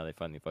same. Well, now they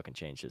finally fucking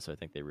changed it. So I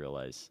think they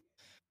realize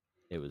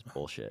it was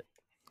bullshit.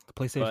 The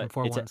PlayStation But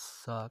 4 it's a- one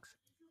sucks.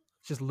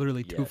 It's just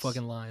literally two Yes.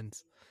 fucking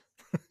lines.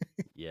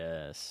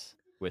 Yes.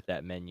 With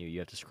that menu, you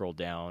have to scroll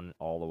down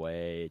all the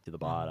way to the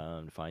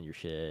bottom to find your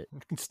shit.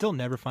 You can still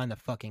never find the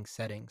fucking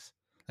settings.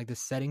 Like the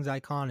settings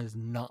icon is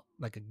not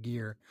like a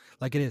gear,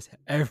 like it is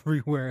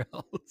everywhere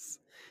else.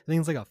 I think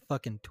it's like a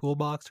fucking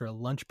toolbox or a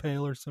lunch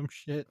pail or some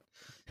shit.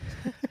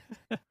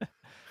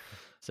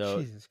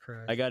 So Jesus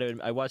Christ.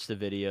 I watched the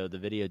video. The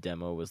video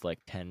demo was like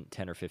 10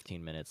 or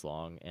 15 minutes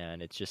long,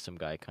 and it's just some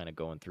guy kind of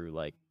going through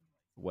like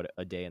what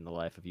a day in the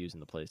life of using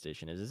the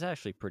PlayStation is. It's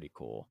actually pretty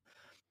cool,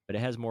 but it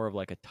has more of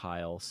like a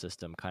tile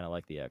system, kind of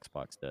like the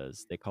Xbox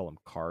does. They call them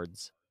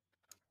cards,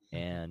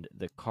 and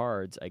the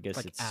cards, I guess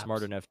Like it's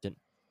smart apps. enough to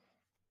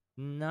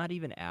not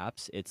even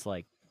apps. It's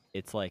like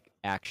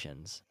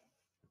actions.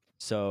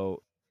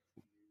 So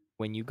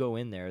when you go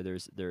in there,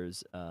 there's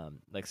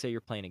like say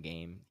you're playing a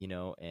game,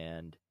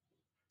 and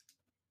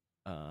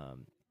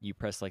you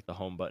press like the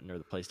home button or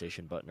the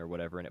PlayStation button or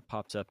whatever, and it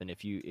pops up. And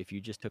if you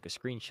just took a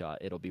screenshot,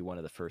 it'll be one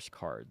of the first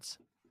cards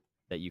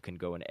that you can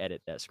go and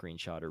edit that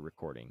screenshot or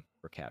recording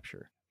or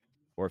capture.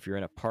 Or if you're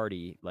in a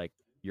party, like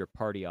your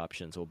party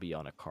options will be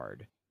on a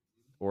card.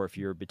 or if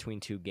you're between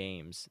two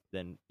games,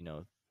 then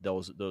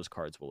those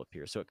cards will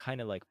appear. So it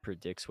kind of like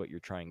predicts what you're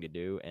trying to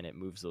do, and it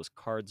moves those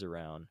cards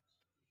around,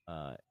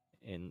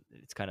 and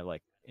it's kind of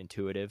like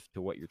intuitive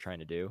to what you're trying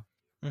to do.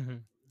 Mm-hmm.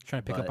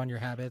 Trying to pick up But- on your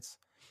habits.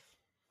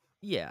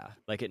 Yeah,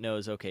 like it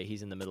knows, okay,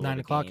 he's in the middle 9 of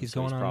the o'clock. game, He's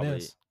so going on probably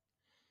this.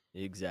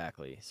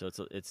 exactly. So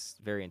it's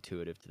very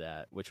intuitive to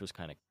that, which was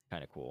kind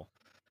of cool.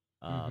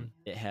 Mhm.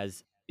 It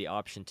has the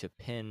option to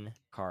pin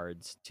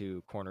cards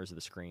to corners of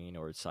the screen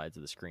or sides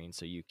of the screen,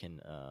 so you can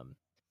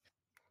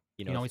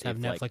You can always have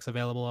Netflix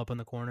available up in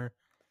the corner.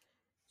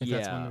 If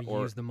that's Yeah, when you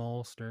or- use the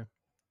most,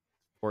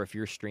 or if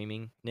you're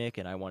streaming, Nick,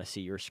 and I want to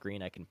see your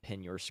screen, I can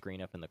pin your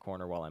screen up in the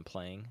corner while I'm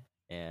playing,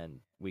 and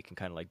we can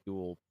kind of like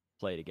dual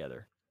play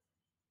together.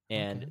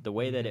 And okay, the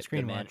way you that can it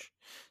screen the man- watch.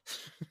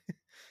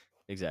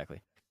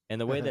 exactly, and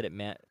the way that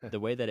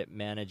it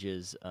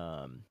manages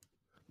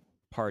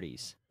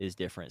parties is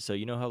different. So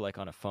you know how like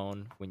on a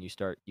phone when you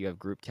have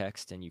group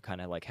text and you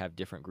kind of like have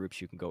different groups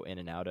you can go in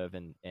and out of,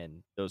 and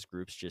those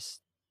groups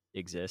just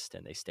exist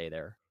and they stay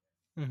there.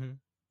 Mm-hmm.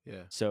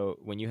 Yeah. So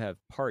when you have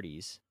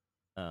parties,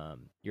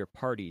 your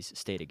parties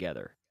stay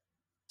together.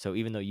 So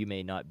even though you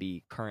may not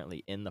be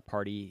currently in the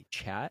party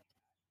chat,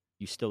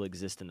 you still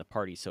exist in the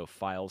party. So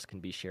files can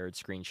be shared,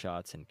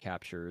 screenshots and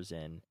captures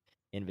and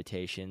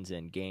invitations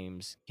and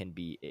games can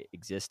be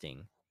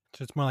existing.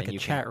 So it's more like And a you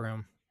can- chat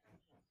room.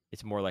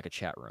 It's more like a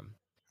chat room.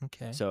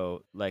 Okay.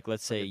 So like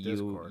let's say a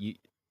Discord.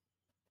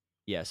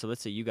 yeah, so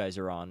let's say you guys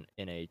are on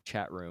in a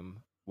chat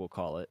room, we'll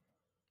call it,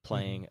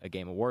 playing a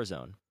game of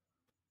Warzone.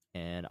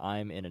 And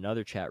I'm in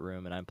another chat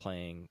room and I'm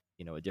playing,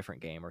 a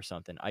different game or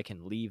something. I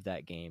can leave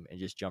that game and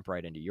just jump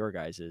right into your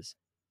guys's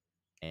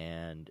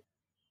and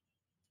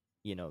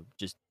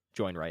just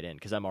join right in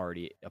because I'm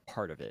already a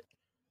part of it.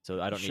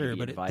 So I don't sure, need to be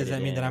but invited. does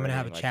that mean that in I'm or gonna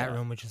have a anything like chat that.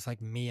 room which is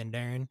like me and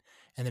Darren,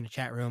 and then a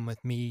chat room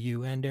with me,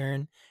 you, and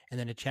Darren, and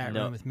then a chat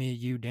No. room with me,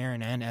 you,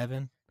 Darren, and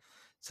Evan?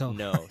 So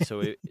No.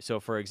 So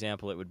for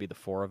example, it would be the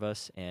four of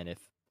us, and if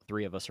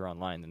 3 of us are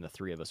online, then the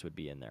 3 of us would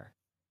be in there.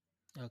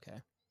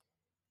 okay.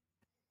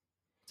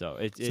 So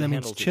it So that means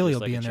handles it Chili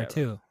just will like be a in there chat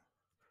room.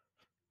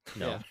 too.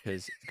 No, Yeah.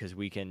 because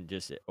we can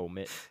just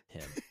omit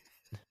him.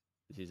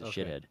 'Cause he's a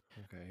Okay. shithead.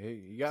 Okay.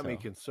 You got me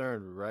So-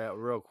 concerned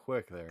real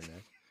quick there,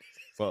 Nick.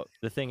 Well,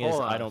 the thing is,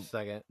 Hold on I a don't.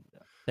 second.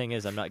 Thing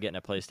is, I'm not getting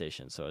a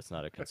PlayStation, so it's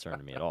not a concern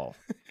to me at all.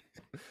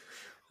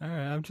 All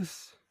right, I'm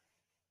just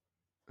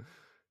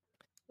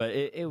But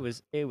it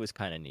was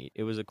kind of neat.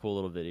 It was a cool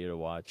little video to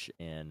watch,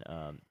 and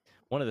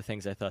one of the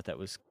things I thought that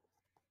was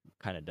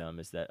kind of dumb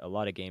is that a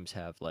lot of games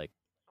have like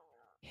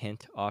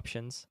hint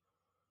options.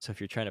 So if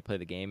you're trying to play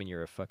the game and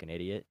you're a fucking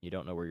idiot, you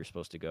don't know where you're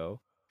supposed to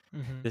go.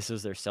 mhm. This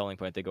is their selling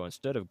point. They go,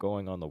 instead of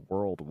going on the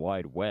World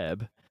Wide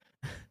Web,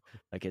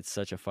 like it's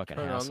such a fucking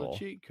Turn hassle. on the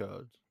cheat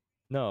codes.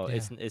 No, Yeah.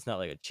 it's not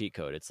like a cheat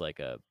code. It's like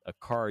a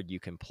card you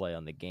can play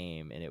on the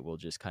game, and it will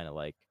just kind of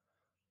like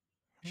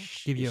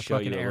give you a show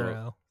fucking you a little-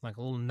 arrow, like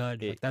a little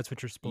nudge, It- like that's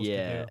what you're supposed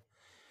yeah, to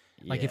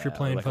do. Like if you're yeah, or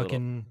playing like a little-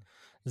 fucking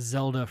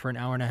Zelda for an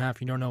hour and a half,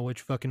 you don't know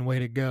which fucking way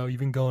to go. You've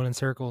been going in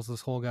circles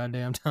this whole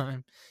goddamn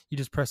time. You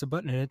just press a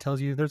button and it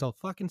tells you there's a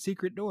fucking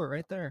secret door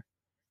right there.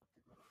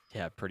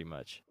 Yeah, pretty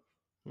much.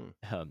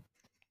 Hmm.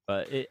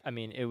 But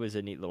it was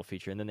a neat little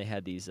feature. And then they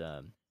had these,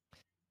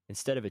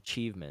 instead of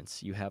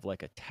achievements, you have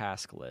like a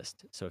task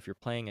list. So if you're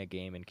playing a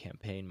game in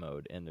campaign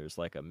mode and there's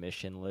like a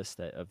mission list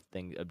of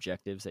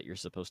objectives that you're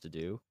supposed to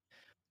do,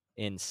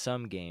 in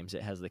some games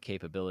it has the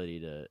capability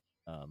to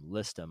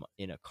list them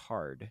in a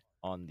card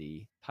on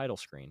the title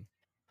screen.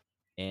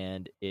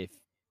 And if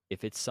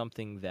it's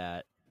something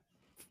that,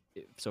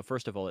 so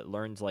first of all, it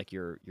learns like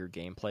your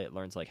gameplay. It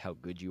learns like how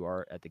good you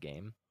are at the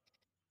game.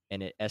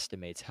 And it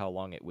estimates how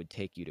long it would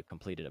take you to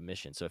complete a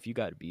mission. So if you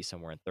got to be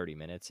somewhere in 30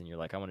 minutes and you're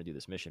like, I want to do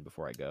this mission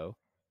before I go,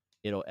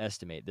 it'll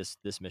estimate this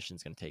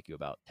mission's going to take you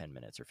about 10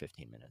 minutes or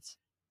 15 minutes.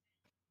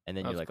 And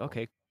then you're That's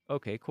like, cool.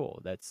 okay,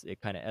 cool.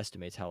 It kind of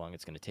estimates how long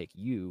it's going to take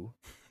you.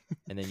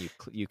 And then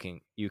you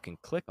can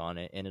click on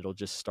it and it'll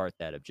just start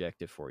that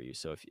objective for you.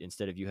 So if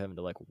instead of you having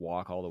to like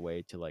walk all the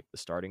way to like the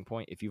starting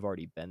point, if you've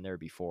already been there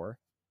before,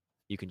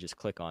 you can just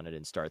click on it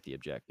and start the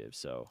objective.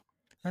 So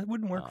That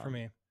wouldn't work for Um,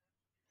 me.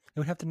 It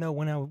would have to know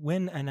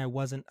when and I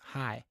wasn't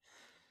high.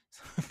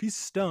 So if he's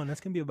stoned, that's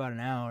gonna be about an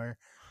hour.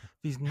 If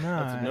he's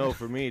not, That's a no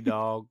for me,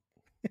 dog.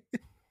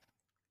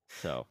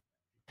 So,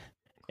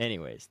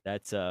 anyways,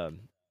 that's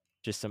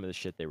just some of the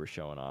shit they were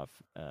showing off.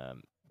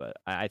 But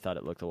I thought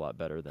it looked a lot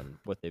better than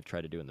what they've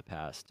tried to do in the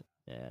past.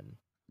 And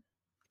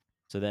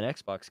so then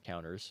Xbox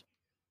counters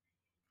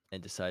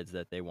and decides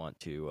that they want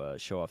to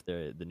show off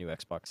the new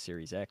Xbox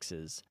Series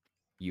X's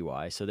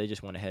UI. So they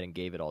just went ahead and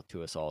gave it all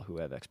to us all who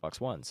have Xbox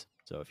Ones.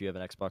 So if you have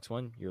an Xbox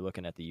One, you're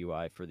looking at the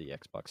UI for the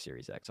Xbox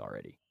Series X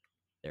already.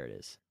 There it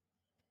is.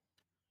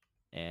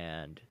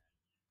 And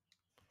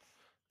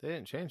They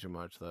didn't change it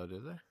much, though,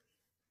 did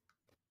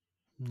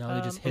no,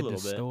 they just a hid the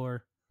little bit.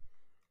 store.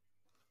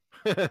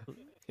 they?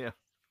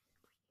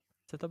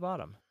 it's at the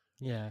bottom.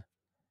 Yeah,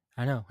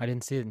 I know. I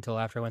didn't see it until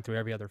after I went through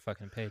every other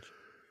fucking page.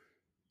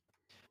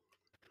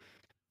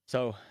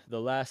 So the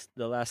last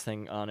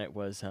thing on it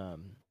was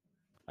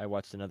I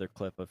watched another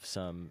clip of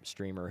some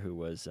streamer who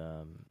was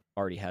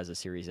already has a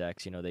Series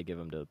X. You know, they give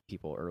them to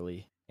people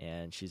early,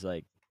 and she's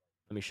like,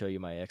 "Let me show you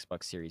my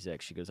Xbox Series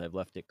X." She goes, "I've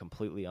left it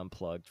completely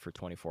unplugged for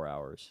 24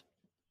 hours,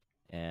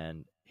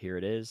 and here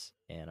it is.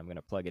 And I'm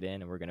gonna plug it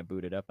in, and we're gonna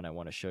boot it up, and I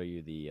want to show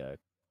you the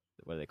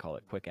what do they call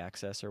it, quick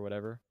access or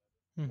whatever,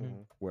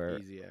 Mhm. where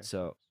Easy access.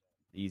 so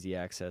easy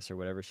access or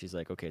whatever." She's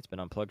like, "Okay, it's been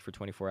unplugged for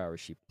 24 hours."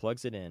 She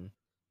plugs it in.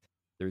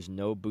 There's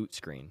no boot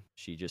screen.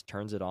 She just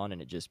turns it on,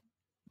 and it just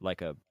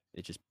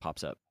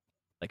pops up,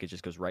 like it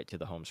just goes right to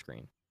the home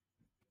screen.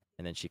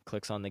 And then she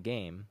clicks on the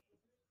game,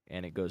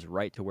 and it goes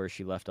right to where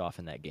she left off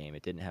in that game.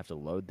 It didn't have to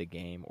load the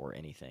game or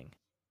anything.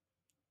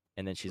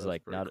 And then she's That's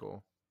like, pretty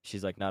cool.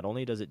 not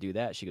only does it do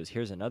that, she goes,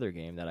 "Here's another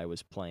game that I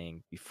was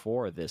playing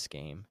before this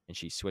game," and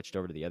she switched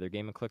over to the other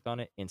game and clicked on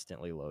it,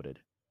 instantly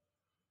loaded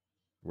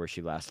where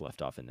she last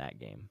left off in that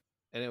game.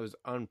 And it was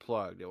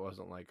unplugged. It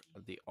wasn't like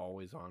the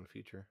always on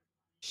feature.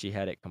 She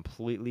had it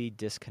completely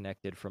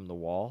disconnected from the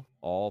wall,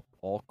 all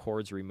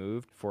cords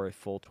removed for a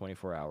full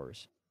 24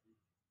 hours.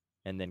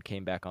 And then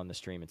came back on the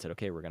stream and said,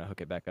 "Okay, we're going to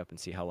hook it back up and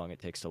see how long it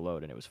takes to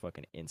load." And it was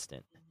fucking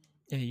instant.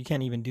 Yeah, you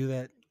can't even do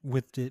that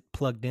with it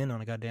plugged in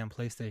on a goddamn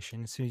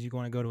PlayStation. As soon as you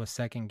want to go to a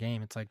second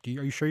game, it's like, are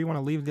you sure you want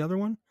to leave the other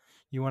one?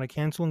 You want to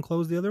cancel and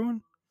close the other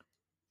one?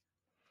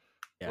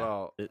 Yeah.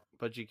 Well,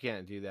 but you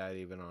can't do that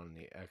even on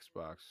the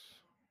Xbox.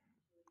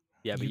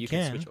 Yeah, but you you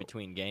can can. switch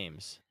between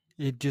games.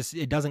 It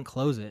doesn't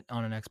close it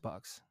on an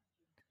Xbox.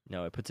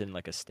 No, it puts it in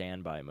like a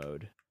standby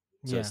mode.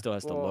 So Yeah. it still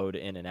has to Well, load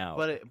in and out.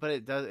 But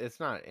it does. It's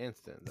not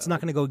instant. It's though.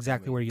 not going to go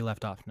exactly I mean, where you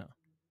left off, no.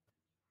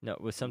 No,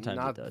 well, sometimes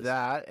not it does.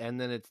 that, and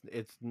then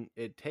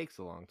it takes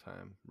a long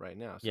time right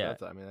now. So Yeah.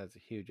 that's a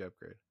huge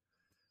upgrade.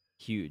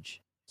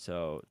 Huge.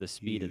 So the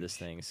speed of this Huge.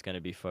 thing is going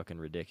to be fucking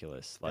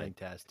ridiculous. Like,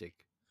 Fantastic.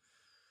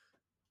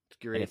 It's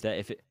and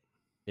great.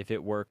 if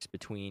it works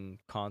between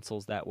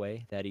consoles that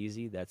way, that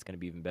easy, that's going to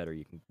be even better.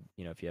 You can,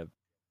 if you have,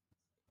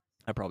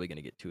 I'm probably going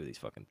to get 2 of these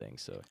fucking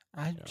things. So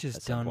I'm at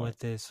just some done point. with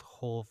this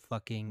whole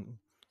fucking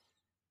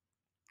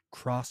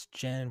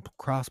cross-gen,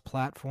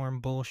 cross-platform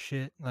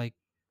bullshit. Like,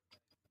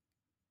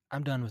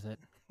 I'm done with it.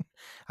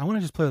 I want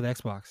to just play with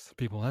Xbox,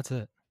 people. That's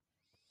it.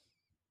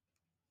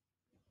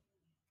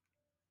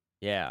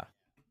 Yeah,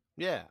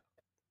 Yeah.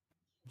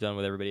 done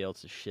with everybody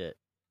else's shit.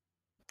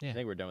 Yeah. I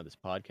think we're done with this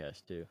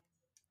podcast too.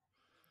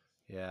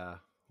 Yeah.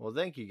 Well,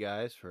 thank you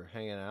guys for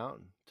hanging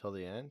out until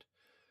the end.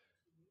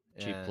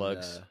 Cheap And,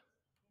 plugs.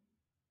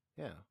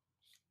 Yeah.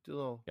 Do a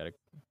little Gotta-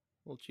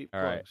 little cheap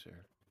All right. plugs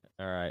here.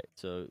 All right,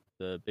 so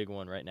the big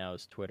one right now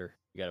is Twitter.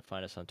 You got to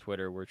find us on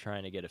Twitter. We're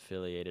trying to get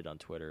affiliated on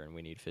Twitter, and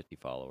we need 50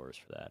 followers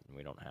for that. And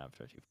we don't have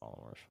 50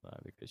 followers for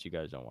that because you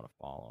guys don't want to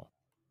follow.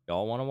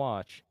 Y'all want to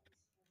watch.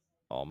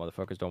 All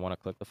motherfuckers don't want to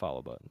click the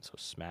follow button. So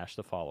smash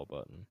the follow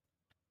button.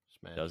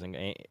 Smash.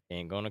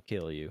 Ain't gonna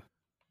kill you.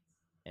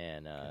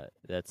 And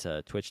that's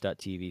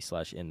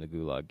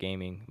twitch.tv/inthegulag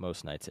gaming.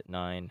 Most nights at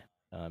 9.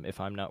 If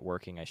I'm not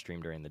working, I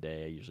stream during the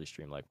day. I usually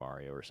stream like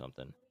Mario or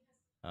something.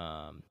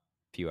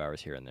 Few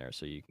hours here and there,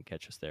 so you can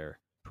catch us there.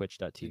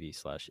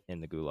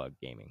 Twitch.tv/inthegulag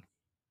gaming.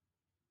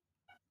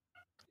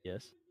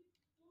 Yes.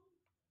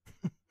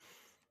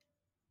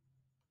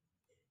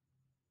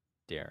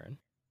 Darren.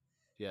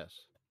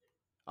 Yes.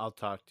 I'll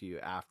talk to you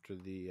after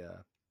the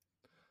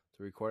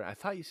recording. I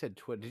thought you said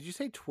Twitter. Did you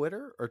say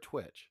Twitter or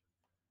Twitch?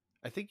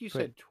 I think you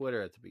said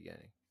Twitter at the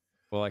beginning.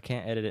 Well, I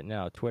can't edit it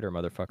now. Twitter,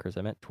 motherfuckers.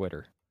 I meant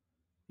Twitter.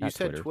 You Not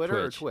said Twitter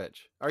or Twitch.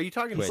 Twitch? Are you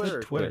talking Twitch. Twitter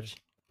or Twitter.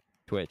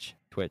 Twitch?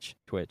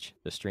 Twitch.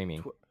 The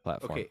streaming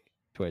platform. Okay.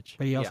 Twitch.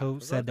 But he Yeah, also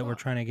that's what I said that we're thought.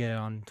 trying to get it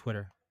on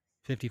Twitter.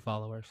 50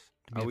 followers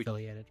to be Are we-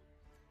 affiliated.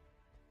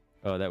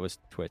 Oh, that was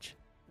Twitch.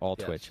 All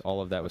Yes. Twitch.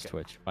 All of that was Okay.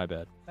 Twitch. My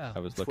bad. Oh. I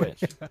was looking at.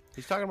 Twitch.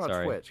 He's talking about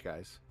Sorry. Twitch,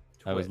 guys.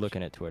 I was Twitch.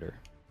 looking at Twitter.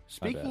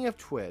 Speaking of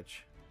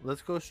Twitch,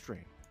 let's go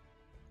stream.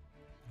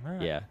 All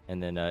right. Yeah,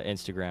 and then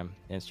Instagram,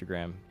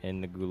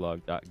 in the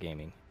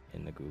gulag.gaming,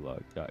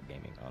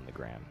 on the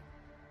gram.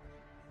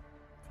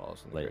 Follow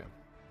us on the Later. gram.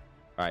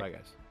 All right, Bye,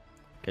 guys.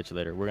 catch you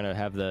later. We're gonna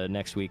have the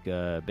next week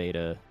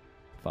beta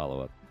follow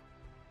up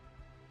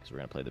because we're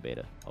gonna play the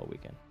beta all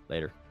weekend.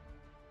 Later.